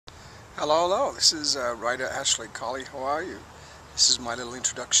Hello. This is writer Ashley Colley. How are you? This is my little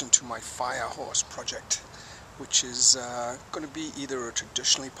introduction to my Fire Horse project, which is going to be either a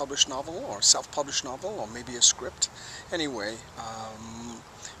traditionally published novel or self-published novel or maybe a script. Anyway,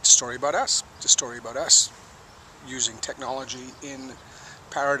 it's a story about us. It's a story about us using technology in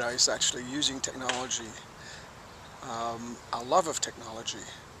paradise, actually using technology, our love of technology,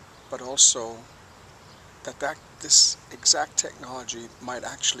 but also that this exact technology might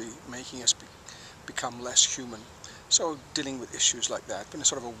actually making us become less human. So dealing with issues like that, but in a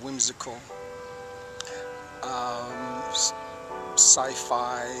sort of a whimsical,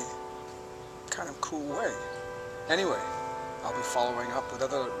 sci-fi kind of cool way. Anyway, I'll be following up with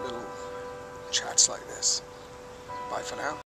other little chats like this. Bye for now.